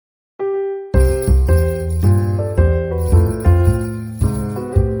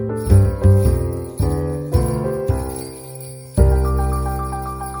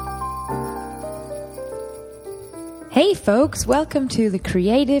folks, welcome to the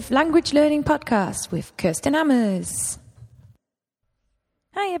Creative Language Learning Podcast with Kirsten Ammers.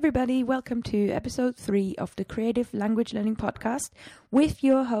 Hi everybody, welcome to episode 3 of the Creative Language Learning Podcast with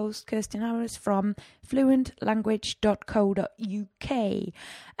your host Kirsten Ammers from fluentlanguage.co.uk.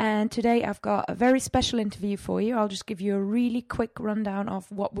 And today I've got a very special interview for you. I'll just give you a really quick rundown of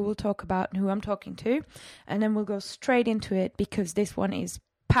what we will talk about and who I'm talking to, and then we'll go straight into it because this one is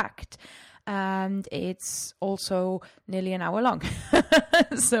packed. And it's also nearly an hour long.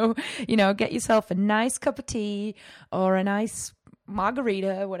 So, get yourself a nice cup of tea or a nice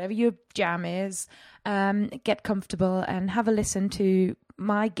margarita, whatever your jam is. Get comfortable and have a listen to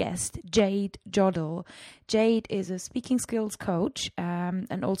my guest, Jade Joddle. Jade is a speaking skills coach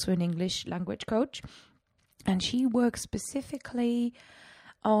and also an English language coach. And she works specifically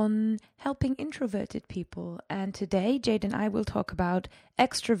on helping introverted people. And today, Jade and I will talk about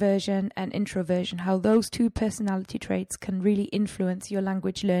extroversion and introversion, how those two personality traits can really influence your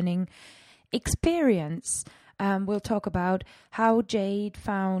language learning experience. We'll talk about how Jade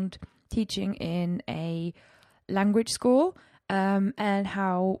found teaching in a language school and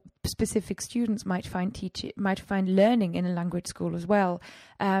how specific students might find learning in a language school as well.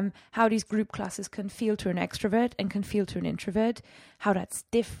 How these group classes can feel to an extrovert and can feel to an introvert, how that's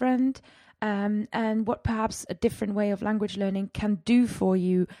different, and what perhaps a different way of language learning can do for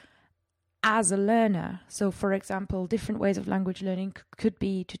you as a learner. So, for example, different ways of language learning could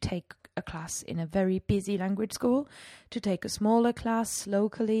be to take a class in a very busy language school, to take a smaller class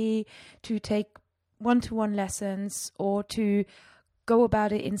locally, to take one-to-one lessons, or to go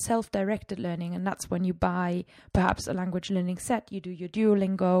about it in self-directed learning. And that's when you buy perhaps a language learning set, you do your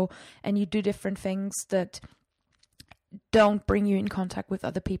Duolingo, and you do different things that don't bring you in contact with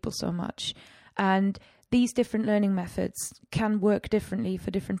other people so much. And these different learning methods can work differently for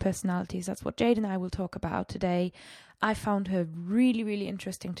different personalities. That's what Jade and I will talk about today. I found her really, really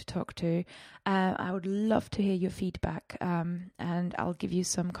interesting to talk to. I would love to hear your feedback, and I'll give you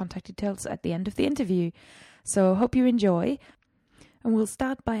some contact details at the end of the interview. So hope you enjoy. And we'll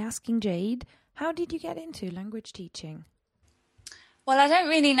start by asking Jade, how did you get into language teaching? Well, I don't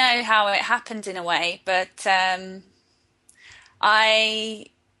really know how it happened in a way, but I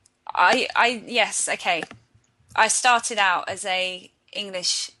started out as a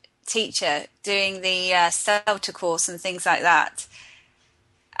English teacher doing the CELTA course and things like that,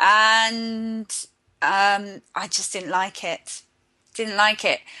 and I just didn't like it.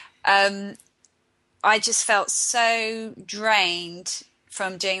 I just felt so drained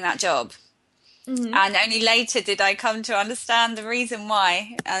from doing that job. Mm-hmm. And only later did I come to understand the reason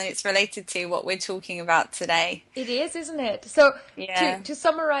why, and it's related to what we're talking about today. It is, isn't it? So yeah. to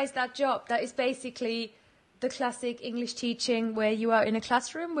summarize that job, that is basically the classic English teaching where you are in a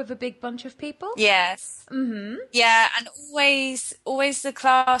classroom with a big bunch of people? Yes. Mm-hmm. Yeah, and always the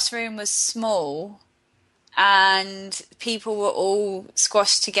classroom was small and people were all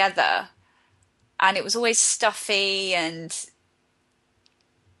squashed together, and it was always stuffy and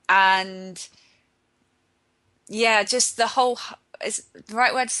yeah, just the whole, is the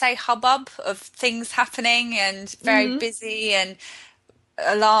right word to say, hubbub of things happening and very busy and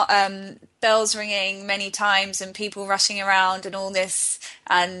bells ringing many times and people rushing around and all this,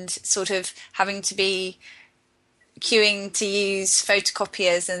 and sort of having to be queuing to use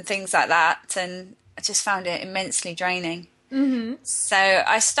photocopiers and things like that. And I just found it immensely draining. Mm-hmm. So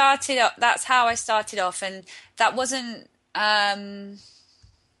that's how I started off, and that wasn't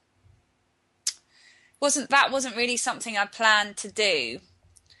really something I planned to do.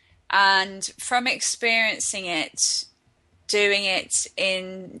 And from experiencing it, doing it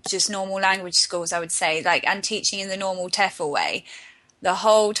in just normal language schools, I would say, and teaching in the normal TEFL way, the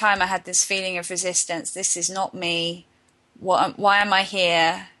whole time I had this feeling of resistance. This is not me. Why am I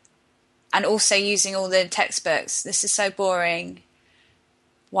here? And also using all the textbooks. This is so boring.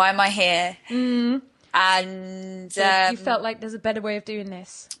 Why am I here? Mm. And so you felt like there's a better way of doing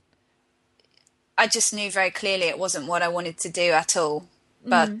this. I just knew very clearly it wasn't what I wanted to do at all.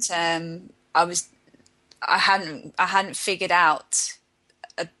 But I hadn't figured out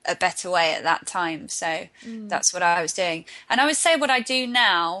a better way at that time. So that's what I was doing. And I would say what I do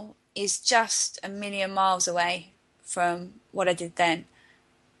now is just a million miles away from what I did then.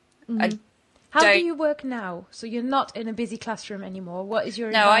 Mm-hmm. How do you work now? So you're not in a busy classroom anymore. What is your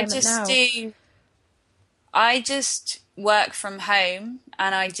environment now? I just work from home,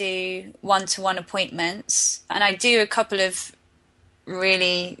 and I do one-to-one appointments, and I do a couple of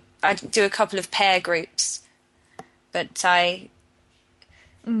pair groups, but I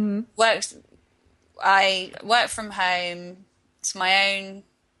work from home. It's my own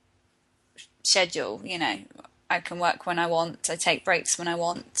schedule, I can work when I want. I take breaks when I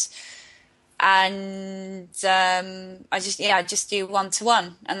want. And I just do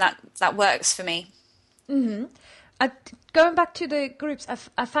one-to-one, and that works for me. Mm-hmm. Going back to the groups,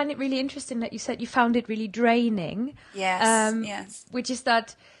 I find it really interesting that you said you found it really draining. Yes, yes. Which is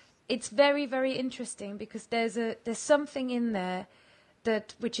that it's very, very interesting, because there's something in there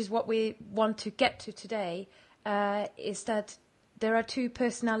which is what we want to get to today, is that there are two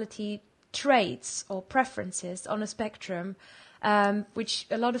personality traits or preferences on a spectrum, which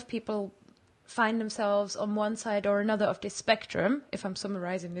a lot of people find themselves on one side or another of this spectrum, if I'm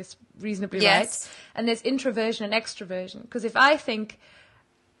summarizing this reasonably right. And there's introversion and extroversion. Because if I think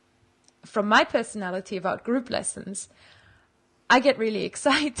from my personality about group lessons, I get really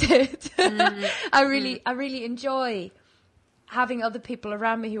excited. Mm-hmm. I really enjoy having other people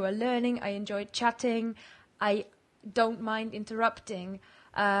around me who are learning. I enjoy chatting. I don't mind interrupting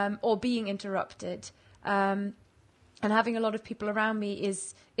or being interrupted. And having a lot of people around me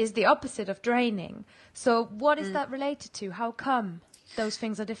is the opposite of draining. So what is that related to? How come those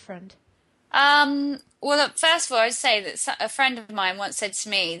things are different? Well, first of all, I'd say that a friend of mine once said to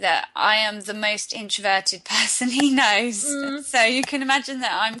me that I am the most introverted person he knows. So you can imagine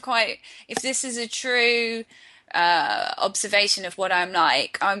that I'm quite, if this is a true observation of what I'm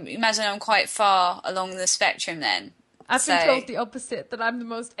like, I imagine I'm quite far along the spectrum then. I've been told the opposite, that I'm the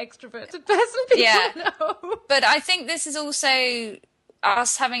most extroverted person people know. But I think this is also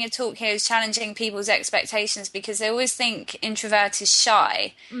us having a talk here is challenging people's expectations, because they always think introvert is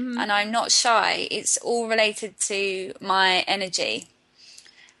shy, and I'm not shy. It's all related to my energy.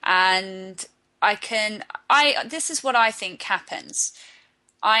 And this is what I think happens.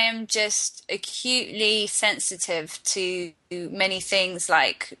 I am just acutely sensitive to many things,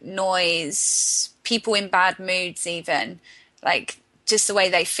 like noise, people in bad moods even, like just the way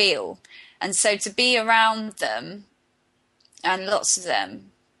they feel. And so to be around them, and lots of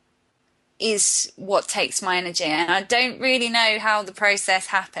them, is what takes my energy. And I don't really know how the process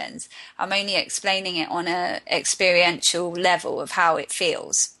happens. I'm only explaining it on a experiential level of how it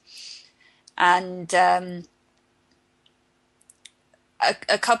feels. And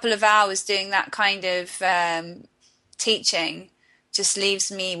a couple of hours doing that kind of teaching just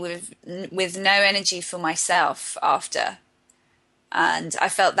leaves me with no energy for myself after. And I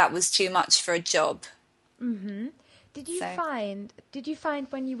felt that was too much for a job. Mm-hmm. Did you find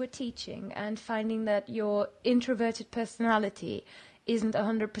when you were teaching and finding that your introverted personality isn't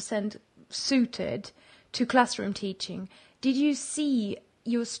 100% suited to classroom teaching, did you see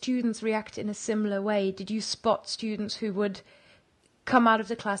your students react in a similar way? Did you spot students who would come out of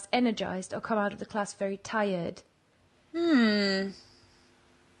the class energized or come out of the class very tired? Well,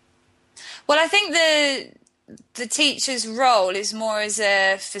 I think the teacher's role is more as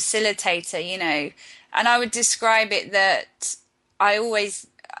a facilitator, you know, and I would describe it that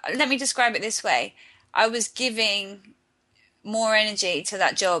let me describe it this way. I was giving more energy to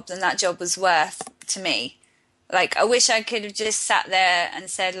that job than that job was worth to me. Like, I wish I could have just sat there and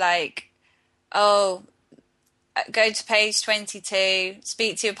said, like, oh, go to page 22,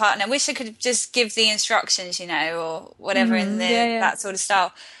 speak to your partner. I wish I could just give the instructions, you know, or whatever that sort of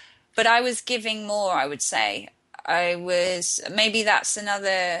style. But I was giving more, I would say. Maybe that's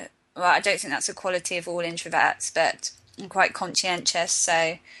another, well, I don't think that's a quality of all introverts, but I'm quite conscientious.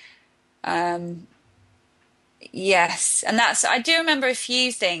 So, yes. And I do remember a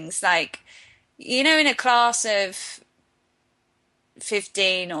few things, like, you know, in a class of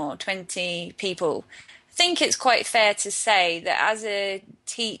 15 or 20 people, I think it's quite fair to say that as a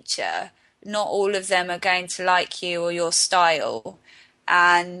teacher, not all of them are going to like you or your style.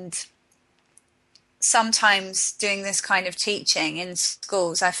 And sometimes doing this kind of teaching in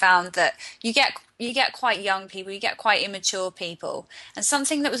schools, I found that you get quite young people, you get quite immature people. And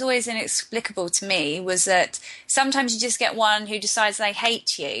something that was always inexplicable to me was that sometimes you just get one who decides they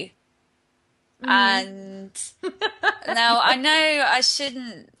hate you. And now I know I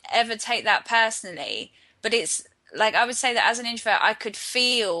shouldn't ever take that personally, but it's like, I would say that as an introvert, I could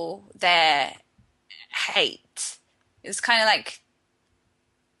feel their hate. It's kind of like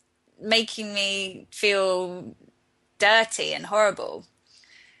making me feel dirty and horrible.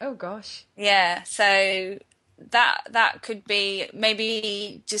 Oh gosh. Yeah, so that could be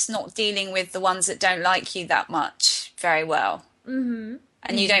maybe just not dealing with the ones that don't like you that much very well. Mm-hmm.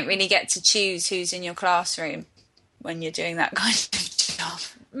 And you don't really get to choose who's in your classroom when you're doing that kind of job.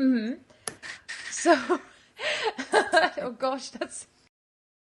 Mm-hmm. So, oh gosh, that's...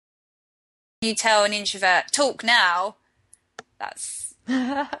 You tell an introvert, talk now, that's...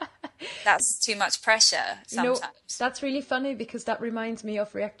 That's too much pressure You know, sometimes. that's really funny because that reminds me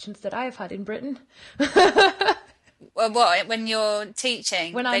of reactions that I have had in Britain. Well, what, when you're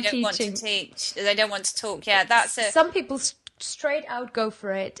teaching, When they I'm don't want to teaching, teach, they don't want to talk. Yeah, that's a, some people straight out go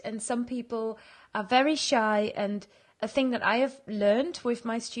for it, and some people are very shy. And a thing that I have learned with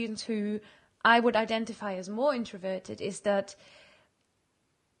my students who I would identify as more introverted is that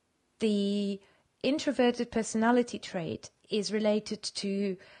the introverted personality trait is related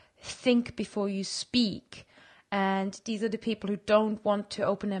to think before you speak. And these are the people who don't want to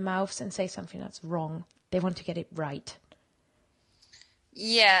open their mouths and say something that's wrong. They want to get it right.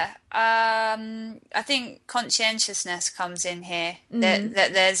 yeah. I think conscientiousness comes in here.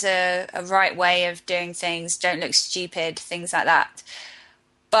 That there's a right way of doing things. Don't look stupid, things like that.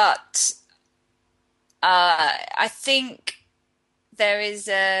 But I think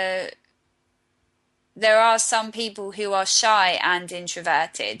there are some people who are shy and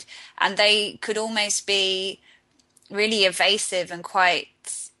introverted, and they could almost be really evasive and quite,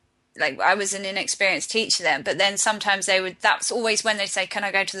 like, I was an inexperienced teacher then, but then sometimes that's always when they say, can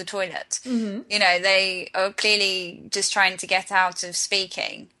I go to the toilet? You know, they are clearly just trying to get out of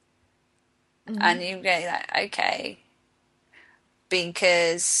speaking. And you go like, okay.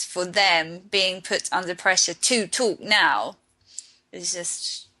 Because for them, being put under pressure to talk now is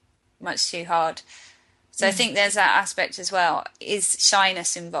just much too hard. So I think there's that aspect as well. Is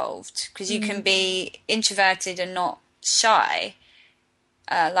shyness involved? Because you can be introverted and not shy,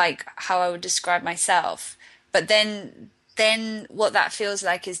 like how I would describe myself. But then what that feels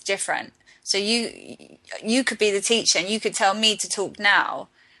like is different. So you could be the teacher and you could tell me to talk now,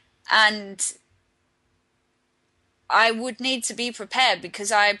 and I would need to be prepared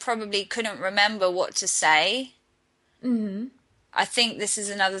because I probably couldn't remember what to say. I think this is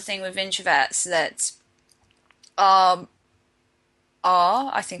another thing with introverts that I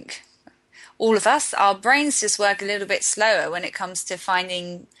think all of us, our brains just work a little bit slower when it comes to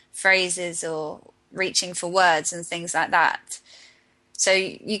finding phrases or reaching for words and things like that. So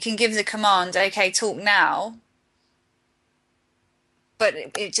you can give the command, okay, talk now, but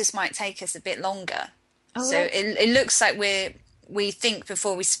it just might take us a bit longer. So it looks like we think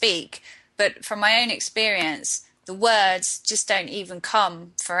before we speak, but from my own experience, the words just don't even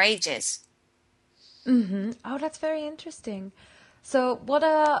come for ages. Oh, that's very interesting. So what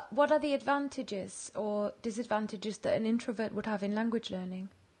are the advantages or disadvantages that an introvert would have in language learning?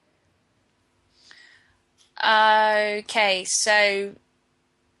 Okay, so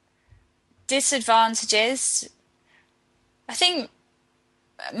disadvantages. I think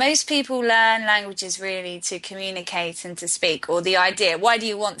most people learn languages really to communicate and to speak, or the idea. Why do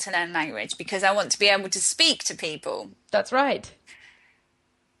you want to learn language? Because I want to be able to speak to people. That's right.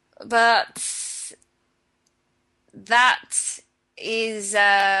 But that is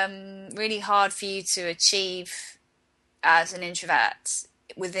really hard for you to achieve as an introvert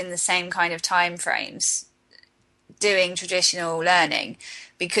within the same kind of time frames doing traditional learning,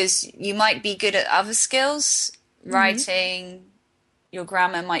 because you might be good at other skills. Writing, your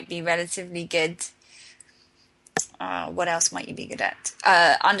grammar might be relatively good. What else might you be good at?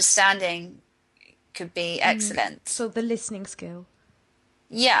 Understanding could be excellent. So the listening skill.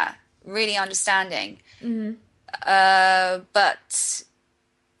 Yeah, really understanding. But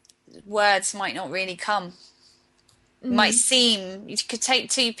words might not really come. Might seem, you could take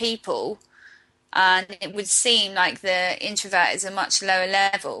two people and it would seem like the introvert is a much lower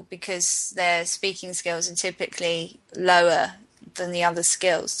level because their speaking skills are typically lower than the other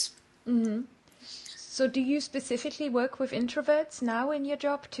skills. So do you specifically work with introverts now in your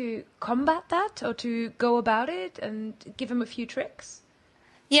job to combat that or to go about it and give them a few tricks?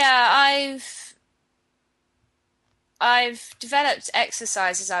 Yeah, I've developed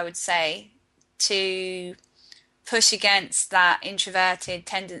exercises, I would say, to push against that introverted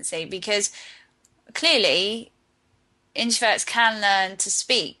tendency, because clearly introverts can learn to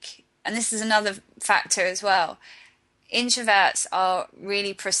speak. And this is another factor as well. Introverts are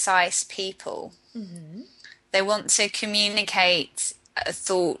really precise people. They want to communicate a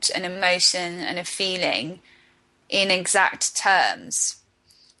thought, an emotion, and a feeling in exact terms.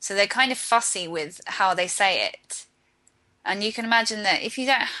 So they're kind of fussy with how they say it. And you can imagine that if you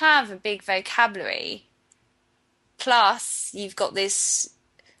don't have a big vocabulary, plus you've got this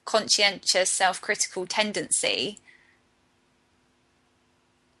conscientious, self-critical tendency,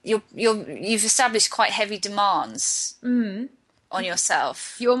 you've established quite heavy demands on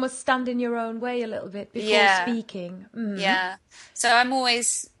yourself. You almost stand in your own way a little bit before speaking. Yeah. So I'm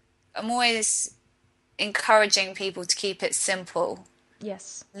always encouraging people to keep it simple.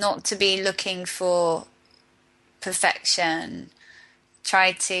 Yes. Not to be looking for perfection,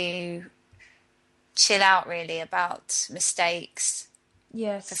 try to chill out really about mistakes,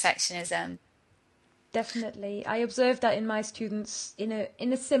 Yes, perfectionism. definitely. I observe that in my students in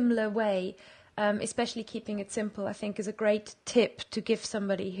a similar way, especially keeping it simple, I think is a great tip to give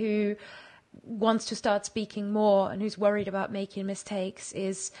somebody who wants to start speaking more and who's worried about making mistakes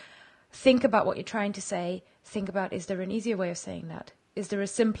is think about what you're trying to say. Think about, is there an easier way of saying that? Is there a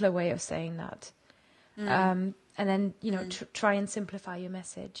simpler way of saying that? And then, try and simplify your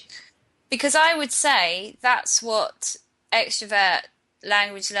message. Because I would say that's what extrovert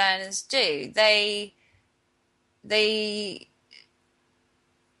language learners do. They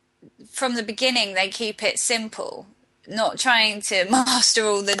from the beginning they keep it simple, not trying to master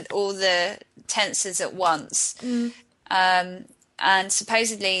all the tenses at once. And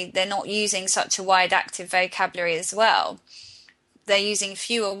supposedly they're not using such a wide active vocabulary as well. They're using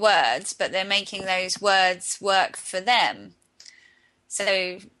fewer words, but they're making those words work for them.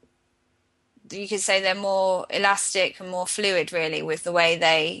 So you could say they're more elastic and more fluid, really, with the way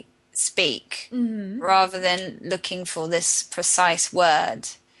they speak, rather than looking for this precise word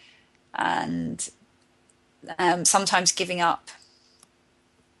and sometimes giving up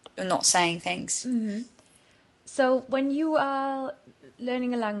and not saying things. So when you are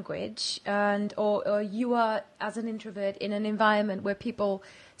learning a language or you are as an introvert in an environment where people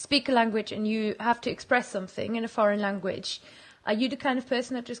speak a language and you have to express something in a foreign language, are you the kind of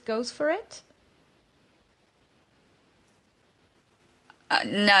person that just goes for it?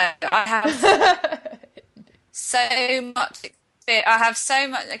 No, I have so much experience. I have so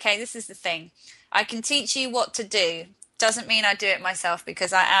much. Okay, this is the thing. I can teach you what to do. Doesn't mean I do it myself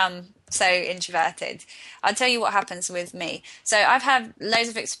because I am so introverted. I'll tell you what happens with me. So I've had loads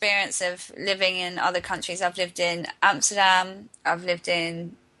of experience of living in other countries. I've lived in Amsterdam, I've lived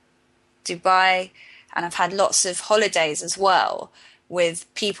in Dubai, and I've had lots of holidays as well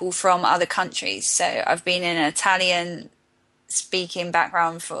with people from other countries. So I've been in an Italian speaking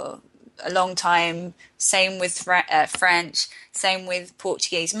background for a long time, same with French, same with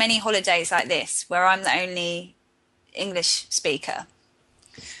Portuguese, many holidays like this where I'm the only English speaker.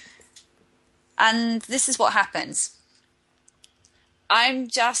 And this is what happens. I'm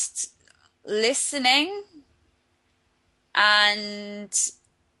just listening and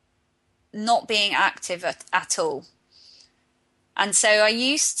not being active at all. And so I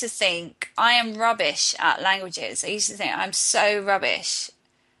used to think I am rubbish at languages. I used to think I'm so rubbish.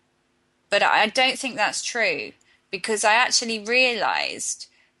 But I don't think that's true, because I actually realised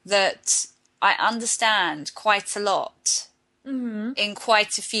that I understand quite a lot in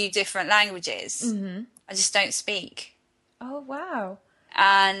quite a few different languages. I just don't speak. Oh, wow.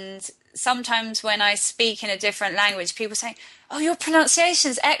 And sometimes when I speak in a different language, people say, "Oh, your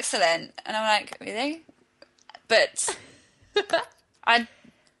pronunciation's excellent." And I'm like, really? But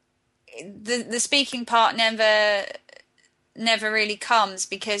the speaking part never really comes,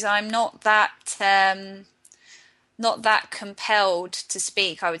 because I'm not that compelled to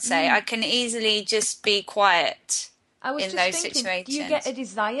speak, I would say. I can easily just be quiet in those situations. Do you get a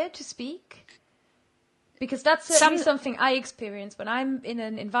desire to speak? Because that's certainly something I experience when I'm in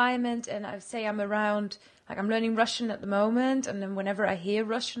an environment and I say I'm around, like I'm learning Russian at the moment, and then whenever I hear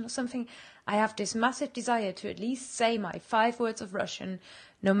Russian or something, I have this massive desire to at least say my 5 words of Russian,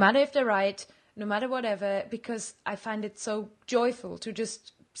 no matter if they're right, no matter whatever, because I find it so joyful to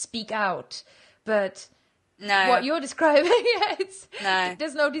just speak out. But no, what you're describing, no,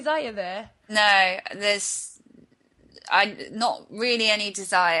 there's no desire there. No, there's not really any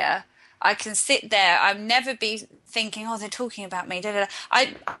desire. I can sit there. I'd never be thinking, "Oh, they're talking about me." Da, da, da.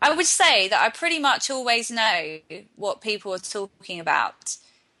 I would say that I pretty much always know what people are talking about,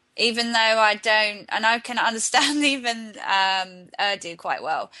 even though I don't, and I can understand even Urdu quite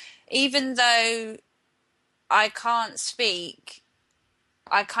well. Even though I can't speak,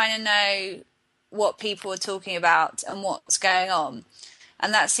 I kind of know what people are talking about and what's going on,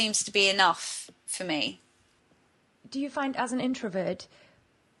 and that seems to be enough for me. Do you find, as an introvert,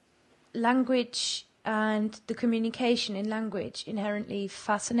 language and the communication in language inherently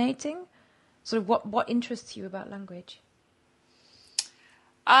fascinating? Sort of what interests you about language?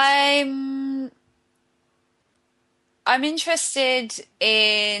 I'm interested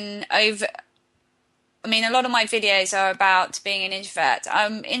in a lot of my videos are about being an introvert.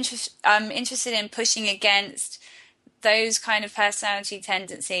 I'm interested in pushing against those kind of personality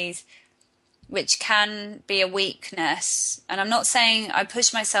tendencies which can be a weakness. And I'm not saying I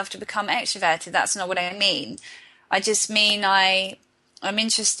push myself to become extroverted. That's not what I mean. I just mean I'm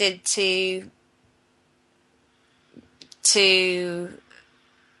interested to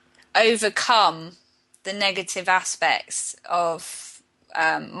overcome the negative aspects of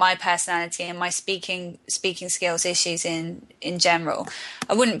my personality and my speaking skills issues in general,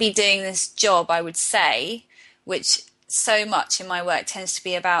 I wouldn't be doing this job, I would say, which so much in my work tends to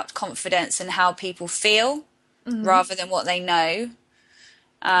be about confidence and how people feel rather than what they know.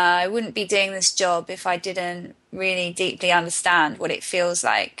 I wouldn't be doing this job if I didn't really deeply understand what it feels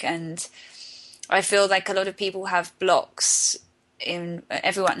like. And I feel like a lot of people have blocks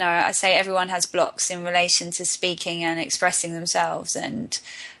everyone has blocks in relation to speaking and expressing themselves. And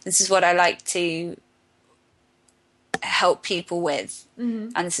this is what I like to help people with.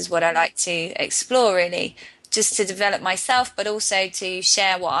 And this is what I like to explore, really, just to develop myself, but also to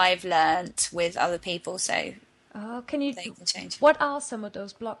share what I've learned with other people. So they can change. What are some of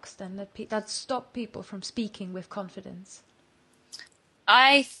those blocks then that stop people from speaking with confidence?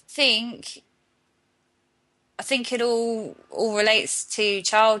 I think it all relates to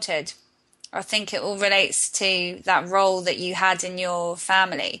childhood. I think it all relates to that role that you had in your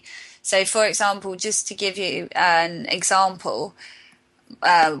family. So, for example, just to give you an example,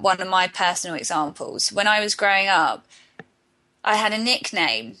 one of my personal examples, when I was growing up, I had a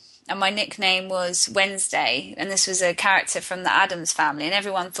nickname. And my nickname was Wednesday, and this was a character from the Addams Family, and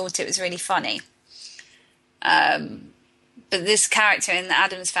everyone thought it was really funny. But this character in the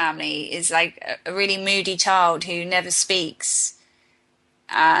Addams Family is like a really moody child who never speaks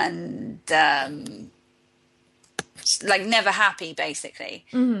and like never happy, basically.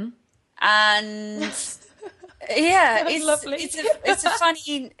 And yeah, That's lovely.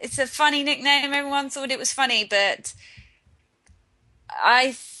 It's a funny nickname. Everyone thought it was funny, but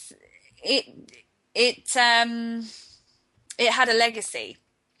it had a legacy.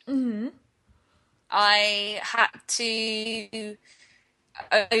 I had to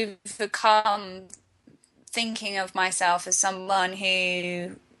overcome thinking of myself as someone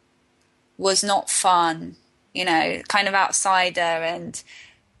who was not fun, kind of outsider, and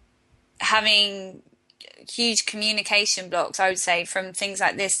having huge communication blocks, I would say, from things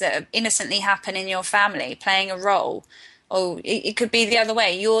like this that innocently happen in your family, playing a role. Or it could be the other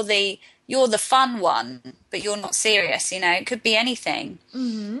way. You're the fun one, but you're not serious, It could be anything.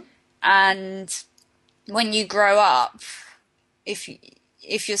 And when you grow up, if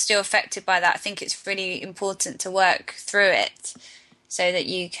you're still affected by that, I think it's really important to work through it so that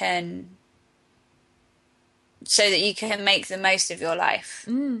you can make the most of your life.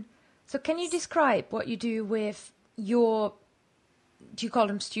 So can you describe what you do with do you call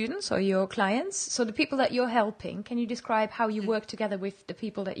them students or your clients? So the people that you're helping, can you describe how you work together with the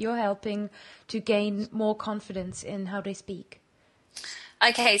people that you're helping to gain more confidence in how they speak?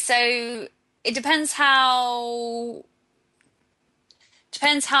 Okay, so it depends how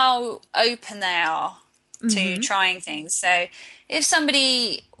open they are to trying things. So if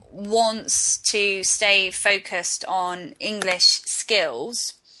somebody wants to stay focused on English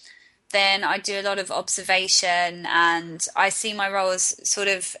skills, then I do a lot of observation, and I see my role as sort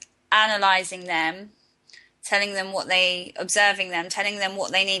of analysing them, observing them, telling them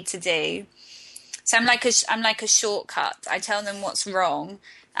what they need to do. So I'm like a shortcut. I tell them what's wrong,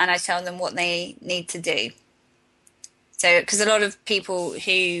 and I tell them what they need to do. So, because a lot of people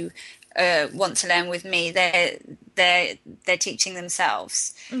who want to learn with me, they're teaching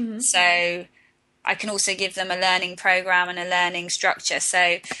themselves. So I can also give them a learning program and a learning structure.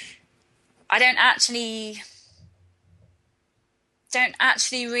 So I don't actually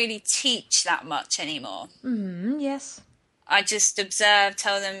really teach that much anymore. Yes. I just observe,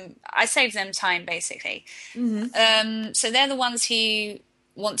 tell them, I save them time, basically. So they're the ones who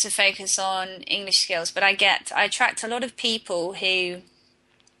want to focus on English skills, but I attract a lot of people who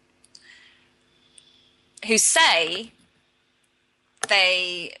say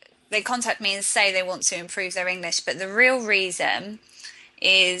they contact me and say they want to improve their English, but the real reason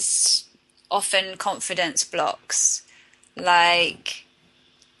is often confidence blocks. Like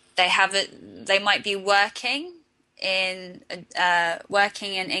they might be working in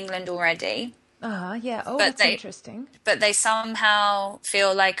England already. Yeah. Oh, but that's interesting. But they somehow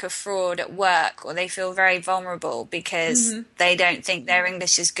feel like a fraud at work, or they feel very vulnerable because they don't think their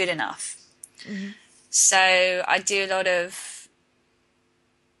English is good enough. So I do a lot of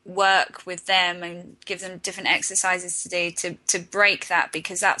work with them and give them different exercises to do to break that,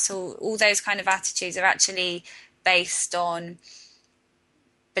 because that's all those kind of attitudes are actually based on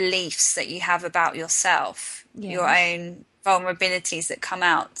beliefs that you have about yourself, your own vulnerabilities that come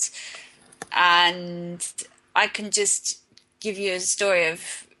out. And I can just give you a story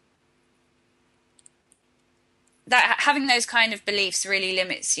of that. Having those kind of beliefs really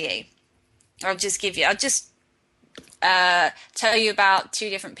limits you. I'll just tell you about two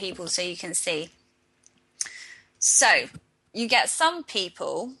different people so you can see. So you get some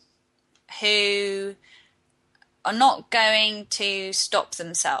people who are not going to stop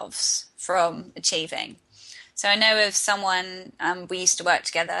themselves from achieving. So I know of someone, we used to work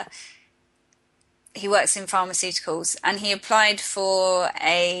together. He works in pharmaceuticals, and he applied for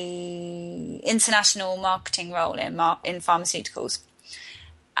a international marketing role in pharmaceuticals,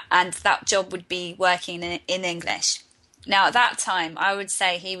 and that job would be working in English. Now, at that time, I would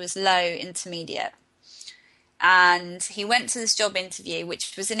say he was low intermediate, and he went to this job interview,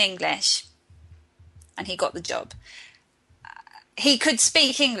 which was in English, and he got the job. He could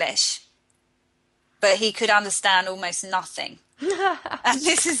speak English, but he could understand almost nothing. And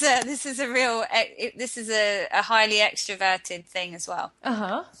this is a highly extroverted thing as well.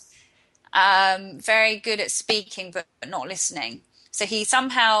 Very good at speaking, but not listening. So he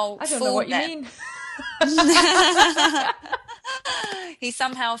somehow I don't know what you mean. He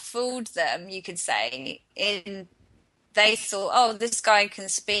somehow fooled them, you could say. They thought, oh, this guy can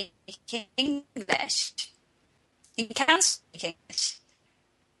speak English. He can speak English,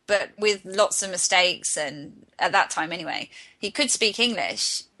 but with lots of mistakes, and at that time anyway, he could speak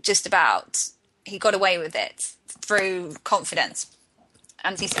English just about. He got away with it through confidence,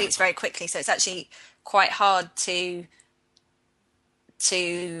 and he speaks very quickly, so it's actually quite hard to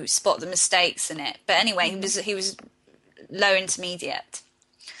spot the mistakes in it. But anyway, he was low intermediate.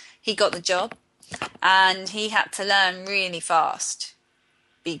 He got the job, and he had to learn really fast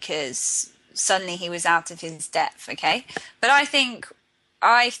because suddenly he was out of his depth. Okay, but I think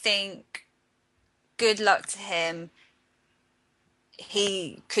good luck to him.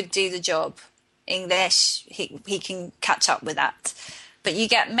 He could do the job. English, he can catch up with that. But you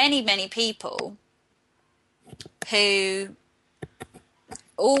get many people who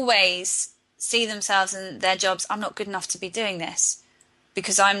always see themselves in their jobs. I'm not good enough to be doing this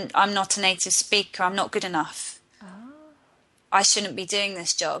because I'm not a native speaker. I'm not good enough. I shouldn't be doing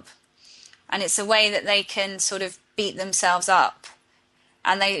this job. And it's a way that they can sort of beat themselves up.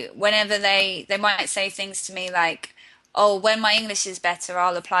 And they might say things to me like, oh, when my English is better,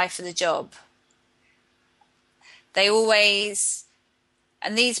 I'll apply for the job. And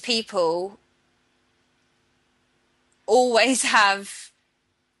these people always have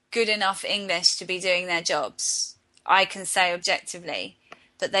good enough English to be doing their jobs. I can say objectively,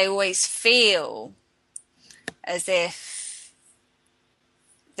 but they always feel as if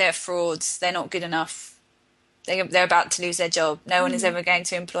they're frauds. They're not good enough. They're about to lose their job. No one is ever going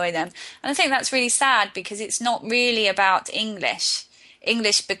to employ them. And I think that's really sad because it's not really about English.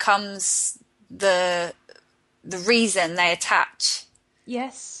 English becomes the reason they attach.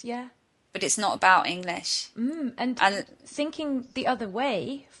 Yes, yeah. But it's not about English. And thinking the other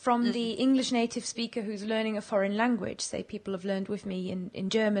way, from the English native speaker who's learning a foreign language, say people have learned with me in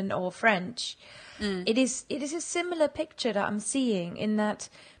German or French, it is a similar picture that I'm seeing in that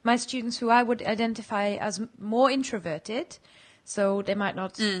my students who I would identify as more introverted, so they might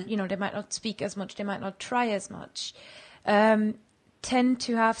not, they might not speak as much, they might not try as much, tend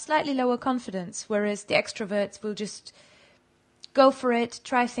to have slightly lower confidence, whereas the extroverts will just go for it,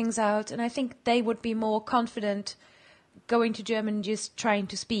 try things out, and I think they would be more confident going to German, just trying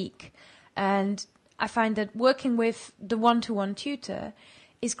to speak. And I find that working with the one-to-one tutor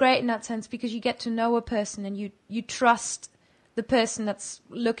is great in that sense because you get to know a person and you trust the person that's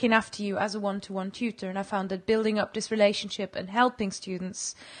looking after you as a one-to-one tutor. And I found that building up this relationship and helping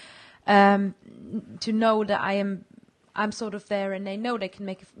students to know that I'm sort of there and they know they can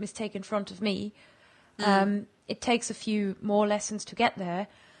make a mistake in front of me. It takes a few more lessons to get there,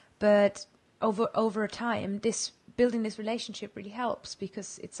 but over a time, building this relationship really helps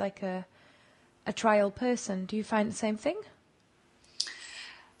because it's like a trial person. Do you find the same thing?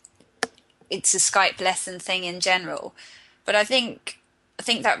 It's a Skype lesson thing in general, but I think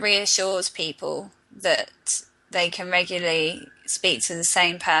that reassures people that they can regularly speak to the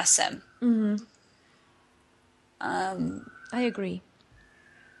same person. I agree.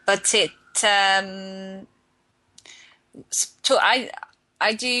 But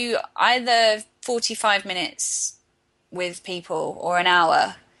I do either 45 minutes with people or an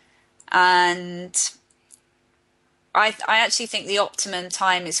hour, and I actually think the optimum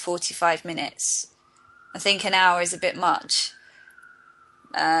time is 45 minutes. I think an hour is a bit much.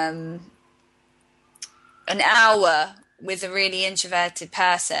 An hour with a really introverted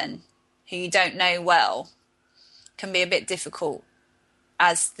person who you don't know well can be a bit difficult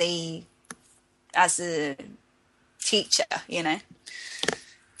as the teacher,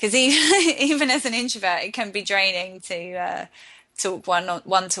 because even as an introvert, it can be draining to talk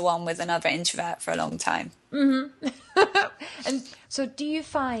one-to-one with another introvert for a long time. And so do you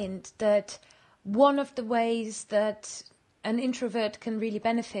find that one of the ways that an introvert can really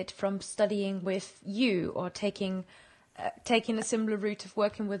benefit from studying with you or taking a similar route of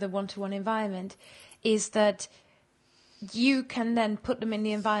working with a one-to-one environment is that you can then put them in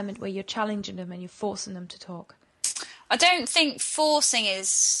the environment where you're challenging them and you're forcing them to talk. I don't think forcing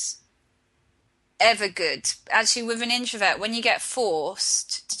is ever good. Actually, with an introvert, when you get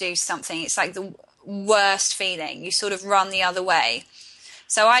forced to do something, it's like the worst feeling. You sort of run the other way.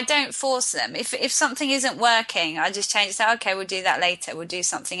 So I don't force them. If something isn't working, I just change it. Say, okay, we'll do that later. We'll do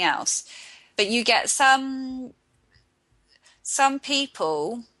something else. But you get some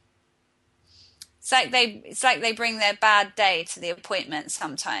people. It's like they bring their bad day to the appointment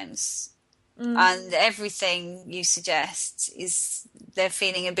sometimes. And everything you suggest is they're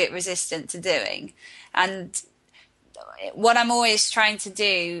feeling a bit resistant to doing. And what I'm always trying to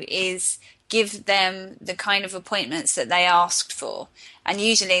do is give them the kind of appointments that they asked for. And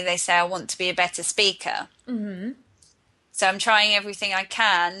usually they say, I want to be a better speaker. Mm-hmm. So I'm trying everything I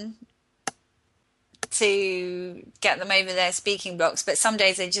can to get them over their speaking blocks. But some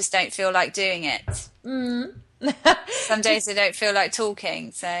days they just don't feel like doing it. Some days they don't feel like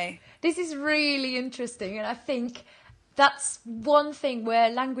talking. So this is really interesting. And I think that's one thing where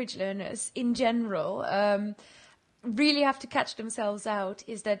language learners in general really have to catch themselves out,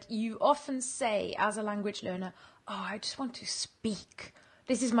 is that you often say as a language learner, oh, I just want to speak.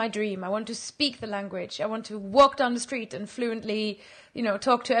 This is my dream. I want to speak the language. I want to walk down the street and fluently,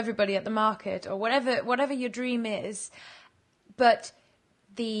 talk to everybody at the market or whatever your dream is. But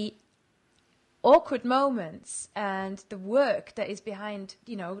the awkward moments and the work that is behind,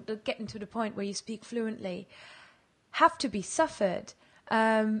 getting to the point where you speak fluently have to be suffered.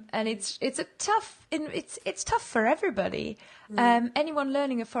 And it's tough for everybody. Anyone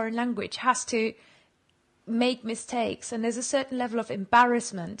learning a foreign language has to make mistakes, and there's a certain level of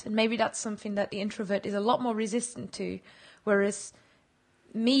embarrassment, and maybe that's something that the introvert is a lot more resistant to, whereas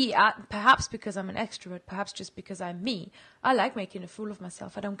me, perhaps because I'm an extrovert, perhaps just because I'm me, I like making a fool of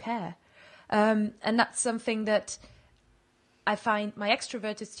myself. I don't care. And that's something that I find my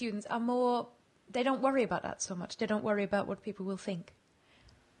extroverted students are more, they don't worry about that so much. They don't worry about what people will think.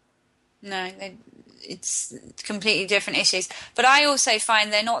 No, it's completely different issues. But I also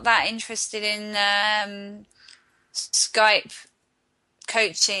find they're not that interested in Skype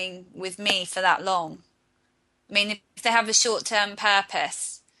coaching with me for that long. I mean, if they have a short-term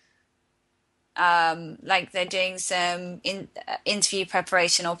purpose, like they're doing some interview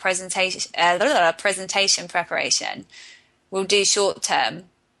preparation or presentation preparation, we'll do short-term.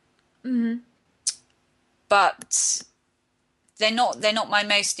 Mm-hmm. But they're not my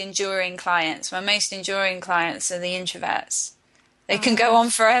most enduring clients. My most enduring clients are the introverts. They can go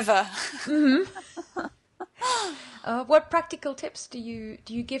on forever. Mm-hmm. What practical tips do you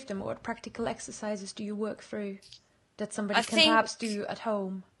give them? What practical exercises do you work through that somebody can perhaps do at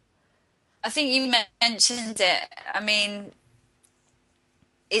home? I think you mentioned it. I mean,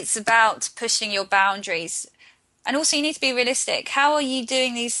 it's about pushing your boundaries. And also you need to be realistic. How are you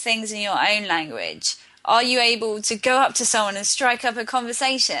doing these things in your own language? Are you able to go up to someone and strike up a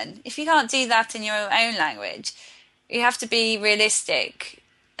conversation? If you can't do that in your own language, you have to be realistic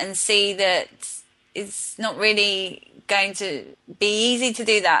and see that it's not really going to be easy to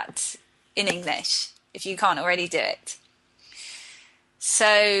do that in English if you can't already do it.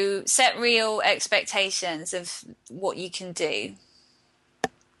 So set real expectations of what you can do.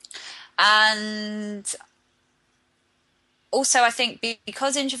 And also, I think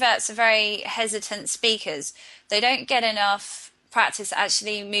because introverts are very hesitant speakers, they don't get enough practice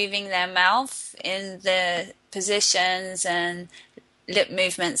actually moving their mouth in the positions and lip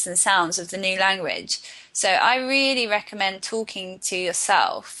movements and sounds of the new language. So I really recommend talking to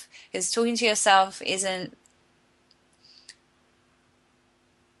yourself, because talking to yourself isn't,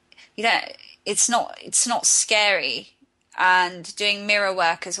 it's not scary. And doing mirror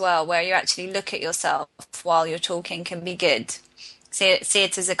work as well, where you actually look at yourself while you're talking, can be good. See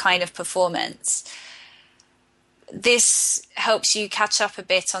it as a kind of performance. This helps you catch up a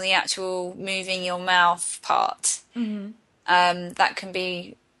bit on the actual moving your mouth part. Mm-hmm. That can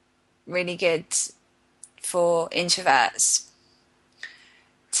be really good for introverts,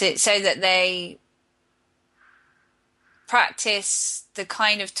 so that they practice the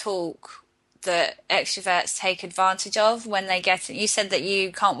kind of talk that extroverts take advantage of when they get it. You said that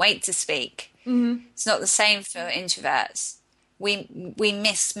you can't wait to speak. Mm-hmm. It's not the same for introverts. We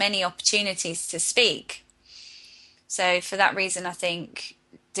miss many opportunities to speak. So for that reason, I think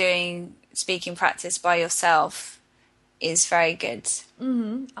doing speaking practice by yourself is very good.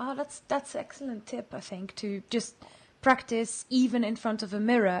 Mm-hmm. Oh, that's an excellent tip, I think, to just practice even in front of a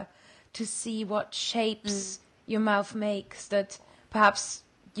mirror to see what shapes your mouth makes, that perhaps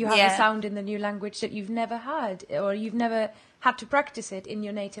you have a sound in the new language that you've never had, or you've never had to practice it in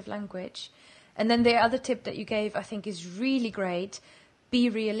your native language. And then the other tip that you gave, I think, is really great. Be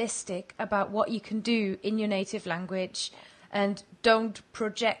realistic about what you can do in your native language, and don't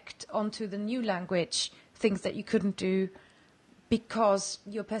project onto the new language things that you couldn't do because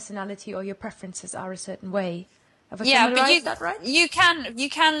your personality or your preferences are a certain way. Have I summarized that right? You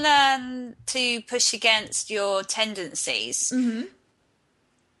can learn to push against your tendencies. Mm-hmm.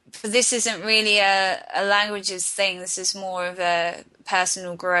 But this isn't really a languages thing. This is more of a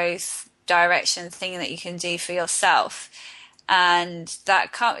personal growth direction thing that you can do for yourself. And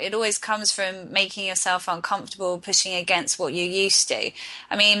it always comes from making yourself uncomfortable, pushing against what you're used to.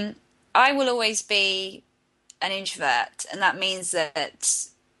 I mean, I will always be an introvert, and that means that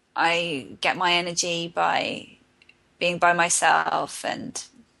I get my energy by being by myself, and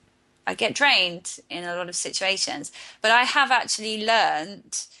I get drained in a lot of situations. But I have actually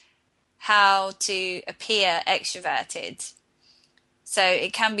learned how to appear extroverted. So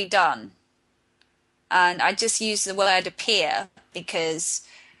it can be done. And I just use the word appear because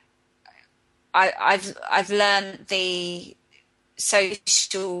I've learned the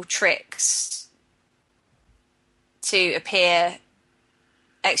social tricks to appear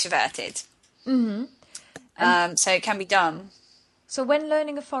extroverted. Mm-hmm. So it can be done. So when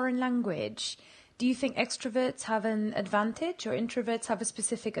learning a foreign language, do you think extroverts have an advantage, or introverts have a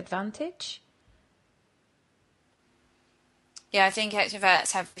specific advantage? Yeah, I think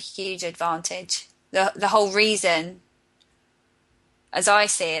extroverts have a huge advantage. The whole reason, as I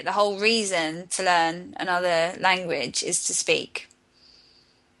see it, the whole reason to learn another language is to speak.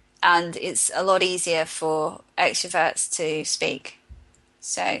 And it's a lot easier for extroverts to speak.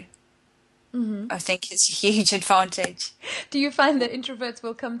 So I think it's a huge advantage. Do you find that introverts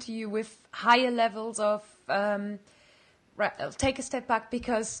will come to you with higher levels of... Right, I'll take a step back,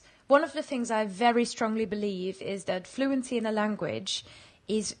 because one of the things I very strongly believe is that fluency in a language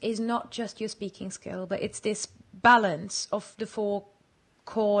is not just your speaking skill, but it's this balance of the 4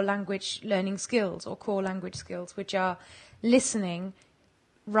 core language learning skills, or core language skills, which are listening,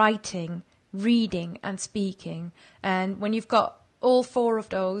 writing, reading, and speaking. And when you've got all 4 of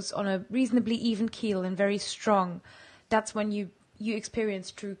those on a reasonably even keel and very strong, that's when you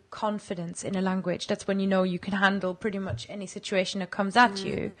experience true confidence in a language. That's when you know you can handle pretty much any situation that comes at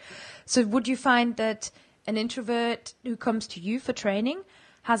you. So would you find that an introvert who comes to you for training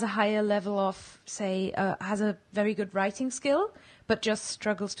has a higher level of, say, has a very good writing skill, but just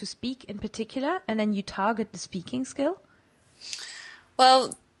struggles to speak in particular, and then you target the speaking skill?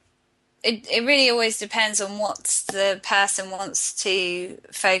 Well, it really always depends on what the person wants to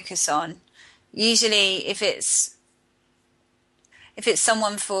focus on. Usually, if it's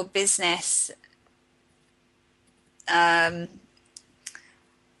someone for business,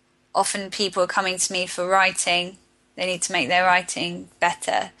 often people are coming to me for writing. They need to make their writing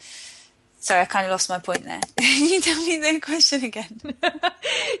better. Sorry, I kind of lost my point there. Can you tell me the question again?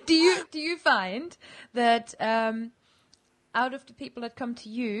 Do you find that out of the people that come to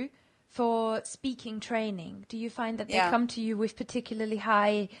you for speaking training, do you find that they come to you with particularly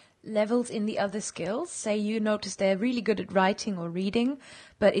high levels in the other skills? Say you notice they're really good at writing or reading,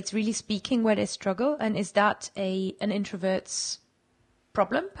 but it's really speaking where they struggle. And is that an introvert's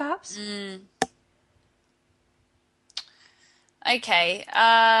problem, perhaps? Okay.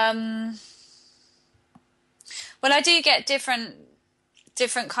 Well, I do get different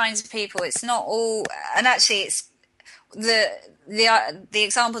kinds of people. It's not all, and actually, it's the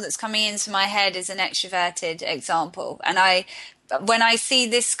example that's coming into my head is an extroverted example. And when I see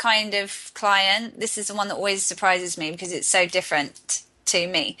this kind of client, this is the one that always surprises me because it's so different to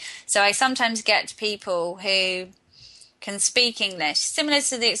me. So I sometimes get people who can speak English, similar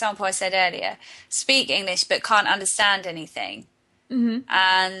to the example I said earlier, speak English but can't understand anything. Mm-hmm.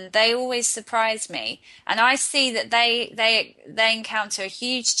 And they always surprise me. And I see that they encounter a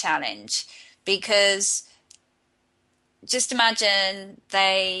huge challenge, because just imagine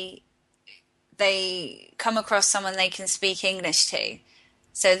they come across someone they can speak English to.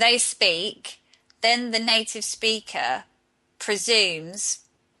 So they speak, then the native speaker presumes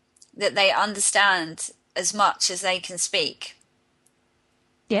that they understand as much as they can speak.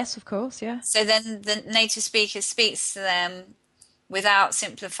 Yes, of course, yeah. So then the native speaker speaks to them without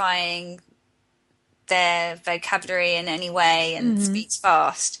simplifying their vocabulary in any way and speaks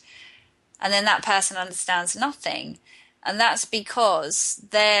fast. And then that person understands nothing. And that's because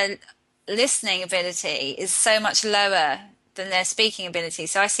their listening ability is so much lower than their speaking ability.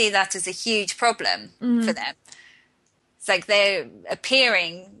 So I see that as a huge problem for them. It's like they're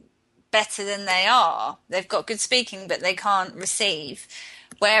appearing better than they are. They've got good speaking, but they can't receive.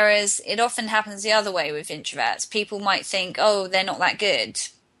 Whereas it often happens the other way with introverts. People might think, oh, they're not that good,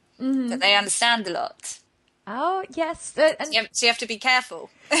 but they understand a lot. Oh, yes. So you have to be careful.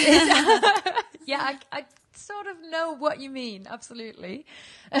 Yeah, I sort of know what you mean. Absolutely.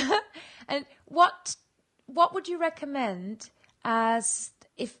 And what would you recommend as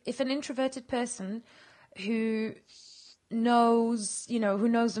if an introverted person who knows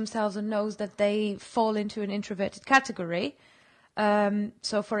themselves and knows that they fall into an introverted category?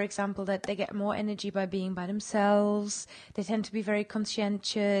 So, for example, that they get more energy by being by themselves. They tend to be very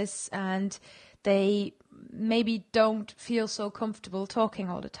conscientious, and they maybe don't feel so comfortable talking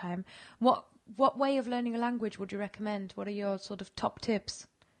all the time. What way of learning a language would you recommend? What are your sort of top tips?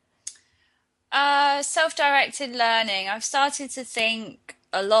 Self-directed learning. I've started to think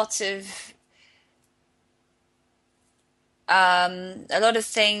a lot of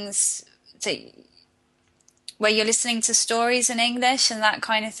things where you're listening to stories in English and that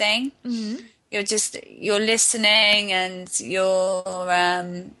kind of thing. Mm-hmm. You're listening and you're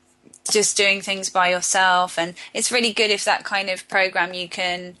just doing things by yourself, and it's really good if that kind of program you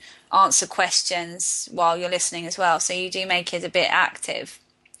can answer questions while you're listening as well, so you do make it a bit active.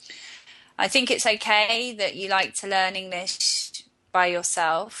 I think it's okay that you like to learn English by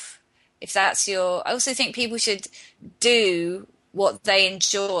yourself. If that's I also think people should do what they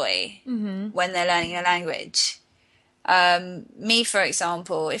enjoy when they're learning a language. Me, for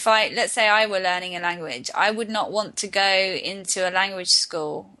example, let's say I were learning a language, I would not want to go into a language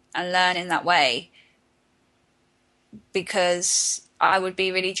school and learn in that way, because I would be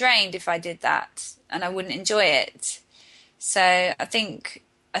really drained if I did that and I wouldn't enjoy it. So I think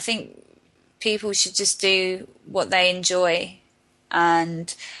people should just do what they enjoy,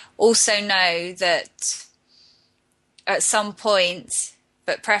 and also know that at some point,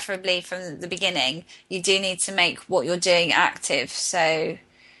 but preferably from the beginning, you do need to make what you're doing active. So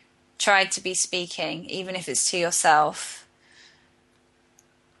try to be speaking, even if it's to yourself.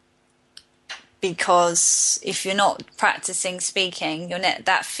 Because if you're not practicing speaking,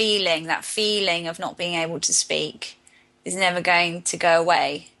 that feeling of not being able to speak is never going to go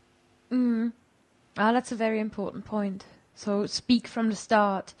away. Oh, that's a very important point. So speak from the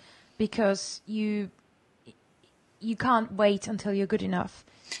start, because you can't wait until you're good enough.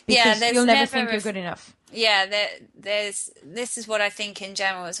 Because you'll never think you're good enough. Yeah, this is what I think in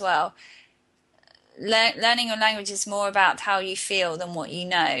general as well. Learning a language is more about how you feel than what you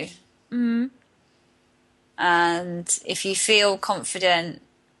know. Mm. And if you feel confident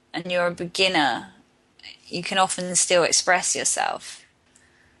and you're a beginner, you can often still express yourself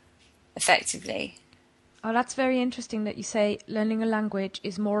effectively. Oh, that's very interesting that you say learning a language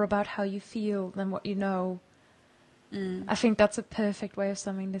is more about how you feel than what you know. I think that's a perfect way of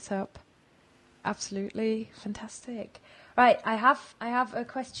summing this up. Absolutely fantastic. Right, I have a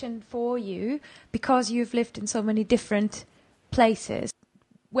question for you, because you've lived in so many different places.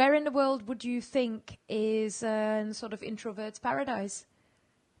 Where in the world would you think is a sort of introvert's paradise?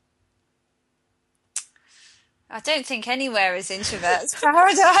 I don't think anywhere is introvert's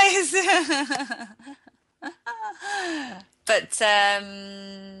paradise. But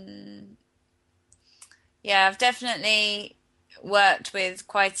yeah, I've definitely worked with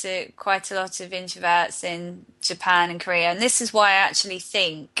quite a lot of introverts in Japan and Korea, and this is why I actually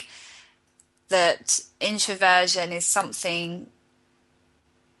think that introversion is something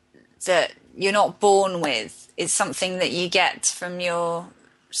that you're not born with. It's something that you get from your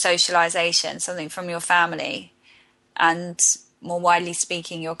socialization, something from your family, and more widely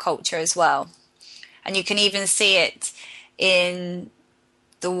speaking, your culture as well. And you can even see it in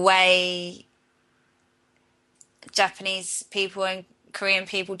the way Japanese people and Korean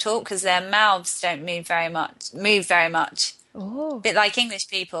people talk, because their mouths don't move very much. Oh. A bit like English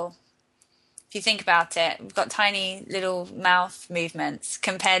people. If you think about it, we've got tiny little mouth movements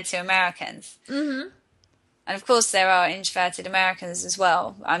compared to Americans. Mm-hmm. And of course there are introverted Americans as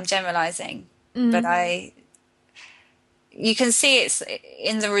well. I'm generalizing. Mm-hmm. But you can see it's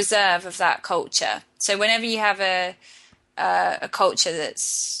in the reserve of that culture. So whenever you have a culture that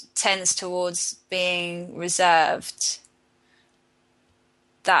tends towards being reserved,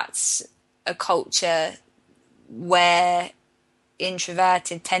 that's a culture where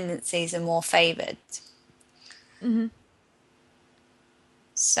introverted tendencies are more favoured. Mm-hmm.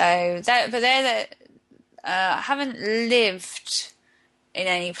 So I haven't lived in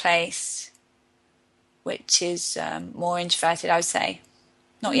any place which is more introverted, I would say.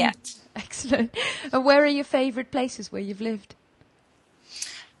 Not yet. Excellent. And where are your favourite places where you've lived?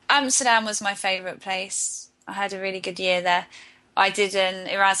 Amsterdam was my favourite place. I had a really good year there. I did an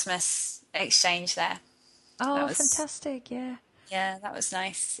Erasmus exchange there. Oh, fantastic! Yeah. Yeah, that was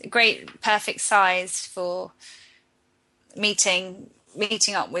nice. A great, perfect size for meeting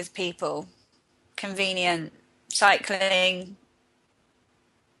up with people. Convenient, cycling,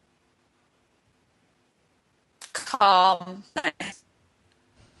 calm.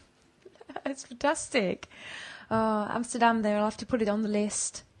 It's fantastic. Oh, Amsterdam there, I'll have to put it on the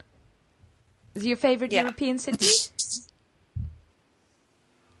list. Is it your favourite European city?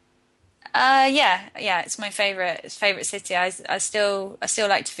 Yeah, it's my favourite city. I still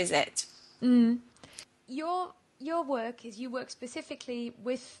like to visit. Your work is you work specifically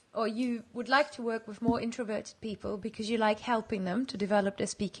with, or you would like to work with more introverted people because you like helping them to develop their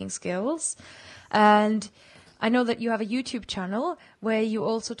speaking skills. And I know that you have a YouTube channel where you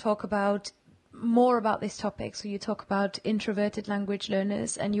also talk about more about this topic. So you talk about introverted language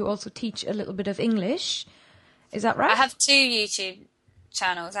learners, and you also teach a little bit of English. Is that right? I have 2 YouTube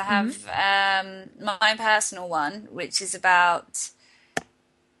channels. I have my personal one, which is about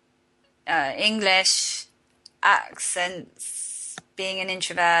English, accents, being an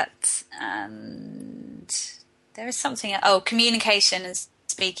introvert, and there is something communication and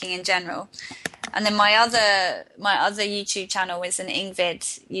speaking in general. And then my other YouTube channel is an Ingvid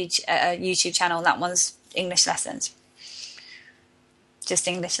YouTube channel. That one's English lessons, just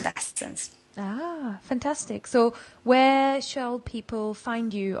English lessons. Ah, fantastic. So where shall people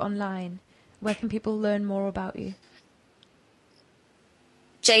find you online? Where can people learn more about you?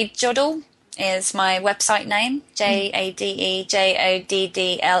 Jade Joddle is my website name,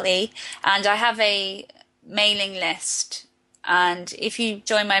 JADEJODDLE. And I have a mailing list. And if you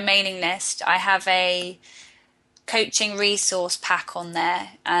join my mailing list, I have a coaching resource pack on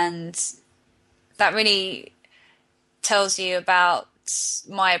there. And that really tells you about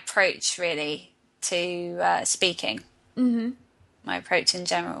my approach, really, to speaking. Mm-hmm. My approach in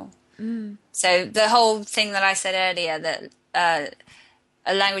general. Mm. So the whole thing that I said earlier, that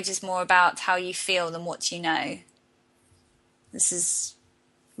a language is more about how you feel than what you know. This is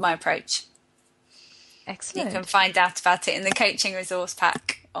my approach. Excellent. You can find out about it in the coaching resource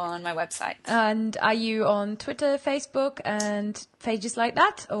pack on my website. And are you on Twitter, Facebook, and pages like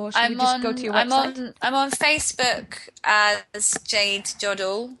that, or should we just go to your website? I'm on Facebook as Jade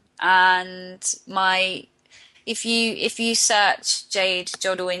Joddle, and if you search Jade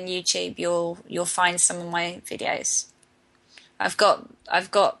Joddle in YouTube, you'll find some of my videos. I've got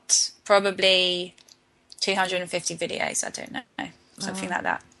probably 250 videos. I don't know, something like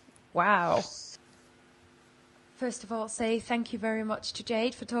that. Wow. First of all, say thank you very much to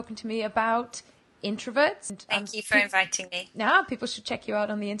Jade for talking to me about introverts. Thank you for inviting me. Now, people should check you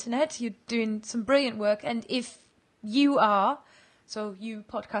out on the internet. You're doing some brilliant work. And if you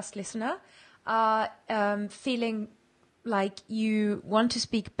podcast listener, are feeling like you want to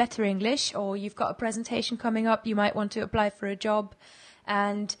speak better English, or you've got a presentation coming up, you might want to apply for a job,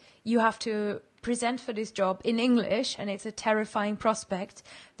 and you have to present for this job in English, and it's a terrifying prospect,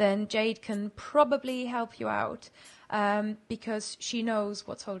 then Jade can probably help you out because she knows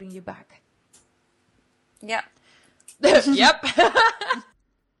what's holding you back. Yeah. Yep.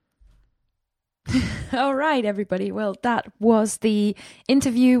 All right, everybody. Well, that was the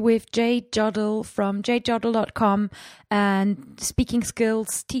interview with Jade Joddle from jadejoddle.com, and speaking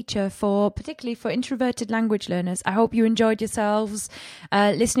skills teacher particularly for introverted language learners. I hope you enjoyed yourselves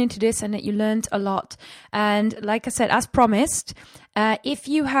listening to this and that you learned a lot. And like I said, as promised, if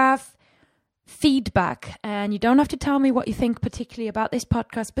you have feedback, and you don't have to tell me what you think particularly about this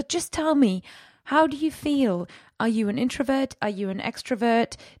podcast, but just tell me, how do you feel? Are you an introvert? Are you an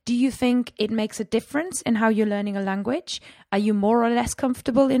extrovert? Do you think it makes a difference in how you're learning a language? Are you more or less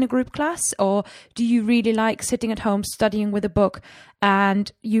comfortable in a group class? Or do you really like sitting at home studying with a book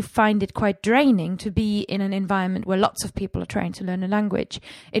and you find it quite draining to be in an environment where lots of people are trying to learn a language?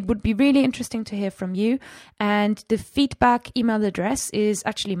 It would be really interesting to hear from you. And the feedback email address is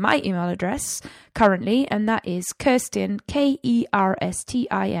actually my email address currently, and that is Kerstin,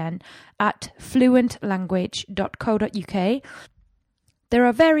 Kerstin, at fluentlanguage.co.uk. There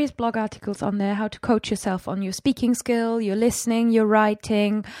are various blog articles on there, how to coach yourself on your speaking skill, your listening, your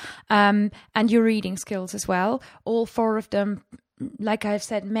writing, and your reading skills as well. All 4 of them, like I've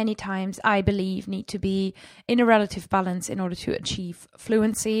said many times, I believe need to be in a relative balance in order to achieve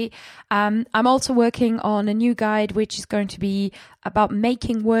fluency. I'm also working on a new guide, which is going to be about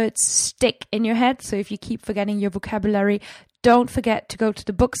making words stick in your head. So if you keep forgetting your vocabulary, don't forget to go to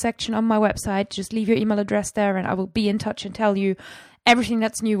the book section on my website. Just leave your email address there and I will be in touch and tell you everything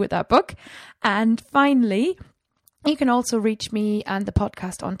that's new with that book. And finally, You can also reach me and the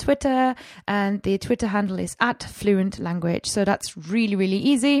podcast on Twitter, and the Twitter handle is @fluentlanguage. So that's really, really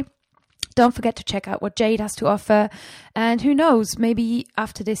easy. Don't forget to check out what Jade has to offer. And who knows, maybe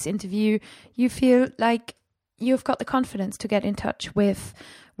after this interview, you feel like you've got the confidence to get in touch with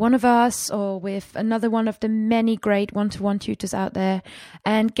one of us or with another one of the many great one-to-one tutors out there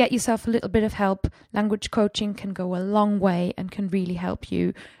and get yourself a little bit of help. Language coaching can go a long way and can really help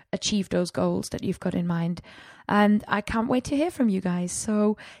you achieve those goals that you've got in mind. And I can't wait to hear from you guys.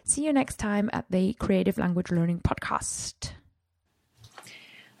 So see you next time at the Creative Language Learning Podcast.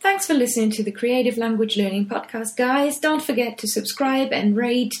 Thanks for listening to the Creative Language Learning Podcast, guys. Don't forget to subscribe and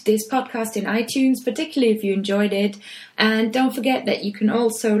rate this podcast in iTunes, particularly if you enjoyed it. And don't forget that you can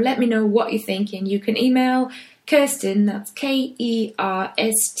also let me know what you're thinking. You can email Kerstin, that's Kerstin,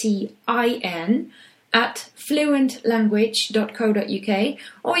 @fluentlanguage.co.uk,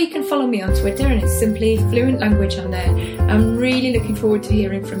 or you can follow me on Twitter and it's simply Fluent Language on there. I'm really looking forward to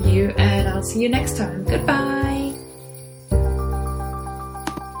hearing from you, and I'll see you next time. Goodbye.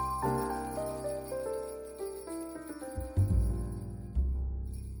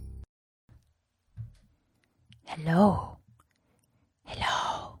 Hello.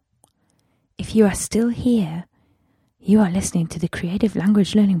 If you are still here, you are listening to the Creative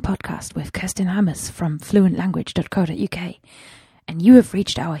Language Learning Podcast with Kerstin Hammers from fluentlanguage.co.uk, and you have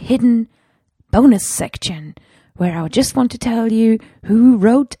reached our hidden bonus section where I just want to tell you who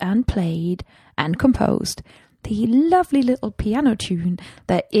wrote and played and composed the lovely little piano tune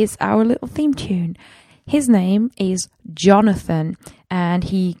that is our little theme tune. His name is Jonathan, and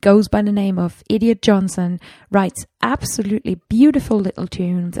he goes by the name of Idiot Johnson, writes absolutely beautiful little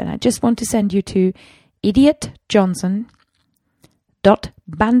tunes, and I just want to send you to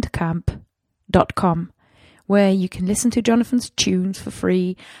idiotjohnson.bandcamp.com, where you can listen to Jonathan's tunes for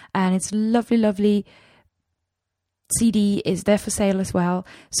free, and it's lovely CD is there for sale as well.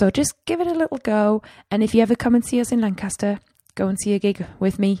 So just give it a little go, and if you ever come and see us in Lancaster, go and see a gig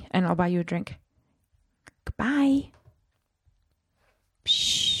with me and I'll buy you a drink. Goodbye.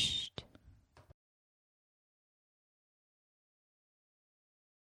 Psh.